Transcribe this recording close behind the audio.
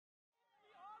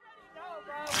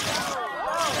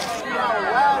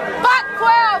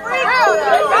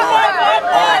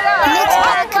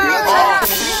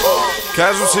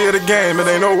Casualty of the game, it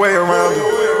ain't no way around it.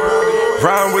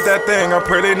 Riding with that thing, I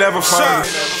pray they never find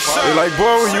it. They like,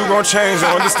 boy, when you gon' change,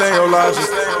 I understand your logic.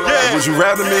 Would you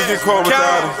rather me get caught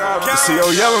without it? The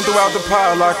CO yelling throughout the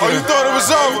pile, locked in. You thought it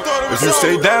was over? If you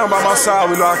stay down by my side,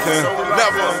 we locked in.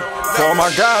 For all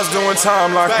my guys doing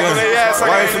time, locked in.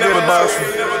 I ain't forget about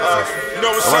you.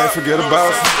 I ain't forget about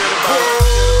you.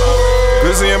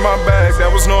 Busy in my bag,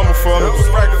 that was normal for me.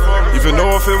 Even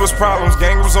though if it was problems,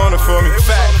 gang was on it for me.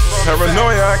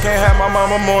 Paranoia, I can't have my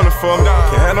mama mourning for me.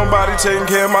 Can't have nobody taking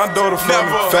care of my daughter for me.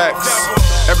 Facts.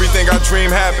 Everything I dream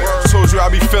happened. Told you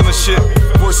I be feeling shit.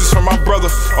 Voices from my brother,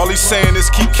 all he's saying is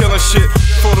keep killing shit.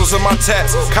 Photos of my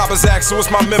tats, coppers asking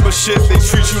what's my membership. They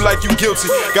treat you like you guilty,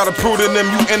 gotta prove to them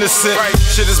you innocent.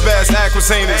 Shit is bad as Aquas,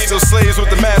 ain't it? Still slaves with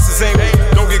the masses, ain't it?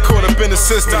 Don't get caught up in the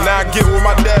system, now I get what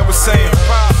my dad was saying.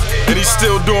 And he's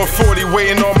still doing 40,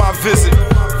 waiting on my visit.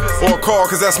 Or a call,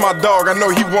 cause that's my dog, I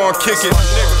know he won't kick it.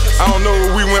 I don't know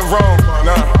where we went wrong,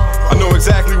 nah. I know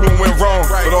exactly what went wrong,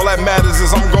 but all that matters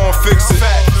is I'm gon' fix it.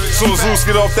 Soon as Loose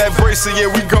get off that bracelet, yeah,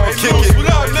 we gon' kick it.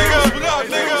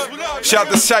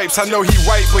 Shout to Shipes, I know he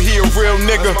white, but he a real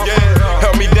nigga.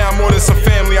 Help me down more than some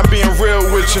family, I'm being real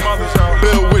with you.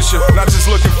 Bill with you, not just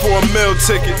looking for a meal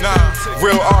ticket.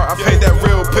 Real art, I paint that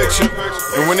real picture.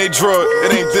 And when they draw it,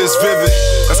 it ain't this vivid.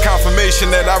 That's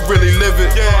confirmation that I really live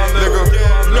it, nigga.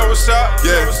 You know what's up?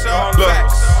 Yeah, look,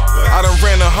 I done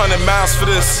ran 100 miles for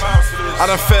this. I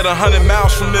done fed 100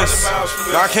 miles from this.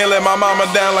 Now I can't let my mama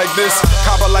down like this.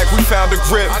 Copper like we found a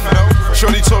grip.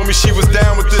 Shorty told me she was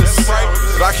down with this,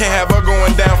 but I can't have her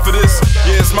going down for this.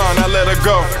 Yeah, it's mine, I let her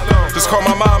go. Just call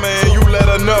my mama and you let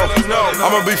her know.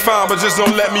 I'ma be fine, but just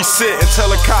don't let me sit and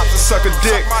tell a cop to suck a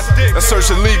dick. That search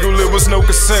illegal, it was no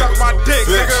consent.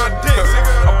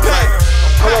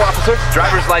 Hello, officer.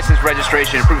 Driver's license,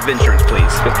 registration, and proof of insurance,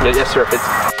 please. Yes, sir.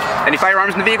 Any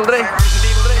firearms in the vehicle today?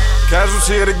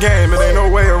 Casualty of the game, it ain't no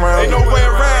way around it.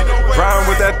 Riding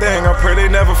with that thing, I pray they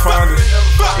never find it.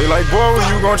 They like, boy, when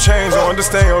you gon' change, I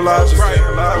understand your logic.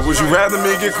 But would you rather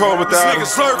me get caught without it?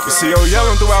 The CO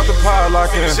yelling throughout the pile,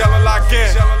 locked in.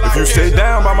 If you stay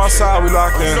down by my side, we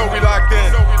locked in.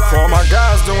 For all my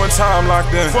guys doing time,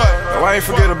 locked in. No, I ain't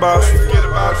forget about you.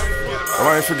 No,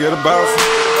 I ain't forget about you.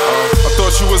 I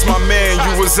thought you was my man,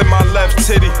 you was in my left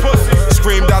titty.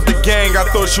 Screamed out the gang, I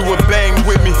thought you would bang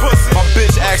with me. My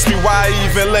bitch asked me why I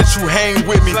even let you hang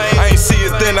with me. I ain't see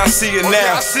it then, I see it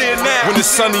now. When the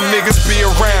sunny niggas be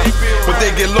around, but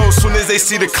they get low soon as they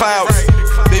see the clouds.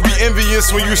 They be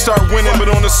envious when you start winning, but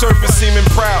on the surface seeming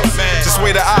proud. Just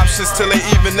weigh the options till they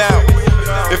even out.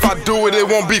 If I do it, it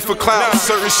won't be for clout.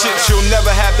 Certain shit you'll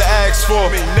never have to ask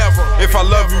for. If I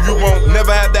love you, you won't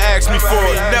never have to ask me for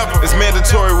it. It's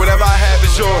mandatory, whatever I have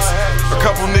is yours. A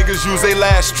couple niggas use their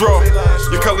last straw.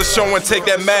 Your color showing, take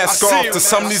that mask off. To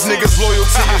some of these niggas,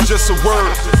 loyalty is just a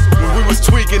word. When we was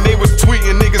tweaking, they was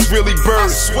tweeting, niggas really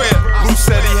birds. Lou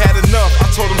said he had enough, I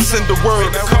told him send the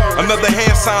word. Another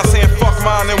hand sign saying fuck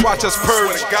mine and watch us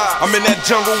purge. I'm in that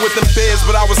jungle with them bears,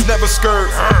 but I was never scared.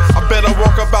 I better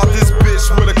walk up out this bitch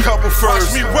with a couple furs.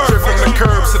 Straight from the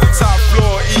curbs to the top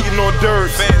floor, eating hors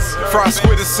d'oeuvres. Fried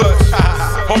squid and such.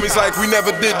 Homies like we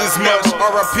never did this much.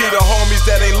 R.I.P. the homies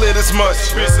that ain't lit as much.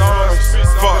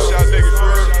 Fuck.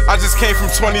 I just came from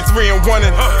 23 and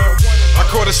 1-ing. I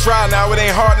caught a stride, now it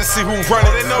ain't hard to see who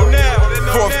running.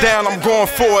 Fourth down, I'm going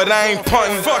for it, I ain't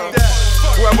punting.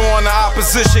 Whoever on the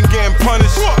opposition getting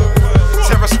punished.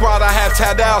 Terror squad, I have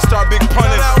tagged out, start big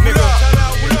punting. Nigga,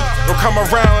 don't come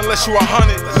around unless you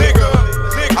 100.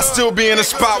 Nigga, I still be in the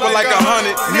spot with like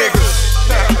 100 niggas.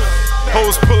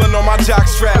 Hoes pulling on my jock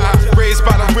strap, raised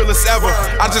by the realest ever.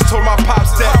 I just told my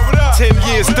pops that 10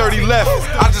 years, 30 left.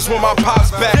 I just want my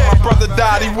pops back. My brother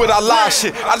died, he would I lie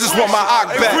shit. I just want my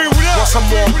ock back. Once I'm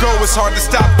on go, it's hard to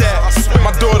stop that.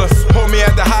 My daughter hold me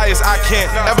at the highest, I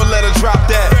can't ever let her drop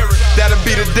that. That'll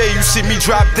be the day you see me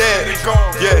drop dead.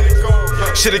 Yeah,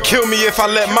 should've killed me if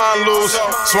I let mine lose.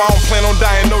 So I don't plan on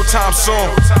dying no time soon.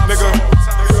 Nigga,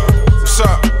 what's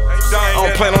up? I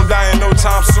don't plan on dying no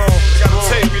time soon. Gotta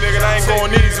take me, nigga, I ain't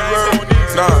going easy, bro.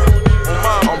 Nah,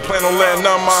 I don't plan on letting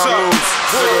none of mine lose.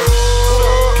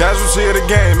 Casualty of the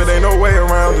game, it ain't no way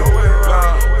around it.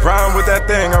 Riding with that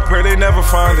thing, I pray they never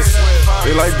find it.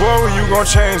 They like, boy, when you gon'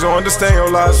 change, I understand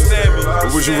your logic.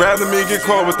 But would you rather me get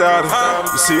caught without it?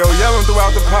 The CO yelling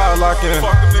throughout the pile, locked in.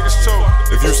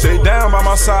 If you stay down by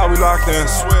my side, we locked in.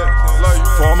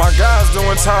 For all my guys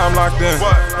doing time, locked in.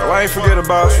 No, I ain't forget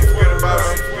about you.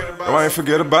 No, I ain't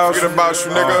forget about you.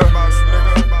 Nigga.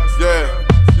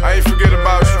 Yeah, I ain't forget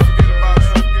about you.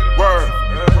 Word.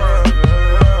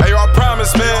 Hey, yo, I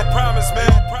promise, man.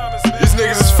 These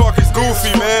niggas is fucking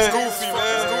goofy, man.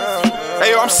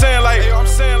 Hey, yo, I'm saying like,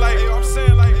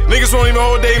 niggas won't even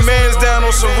hold their mans down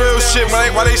on some real shit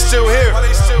while they still here.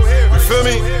 You feel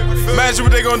me? Imagine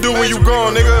what they gonna do when you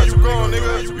gone, nigga.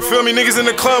 You feel me? Niggas in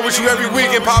the club with you every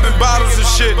weekend popping bottles and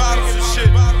shit.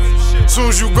 As soon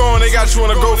as you gone, they got you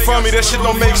on a GoFundMe. That shit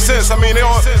don't make sense. I mean,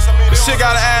 this shit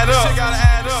gotta add up. You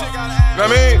know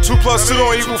what I mean? 2 + 2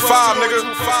 don't equal 5, nigga.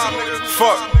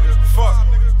 Fuck.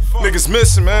 Niggas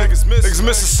missing, man. Niggas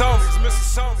missing something.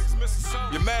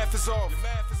 Your math is off.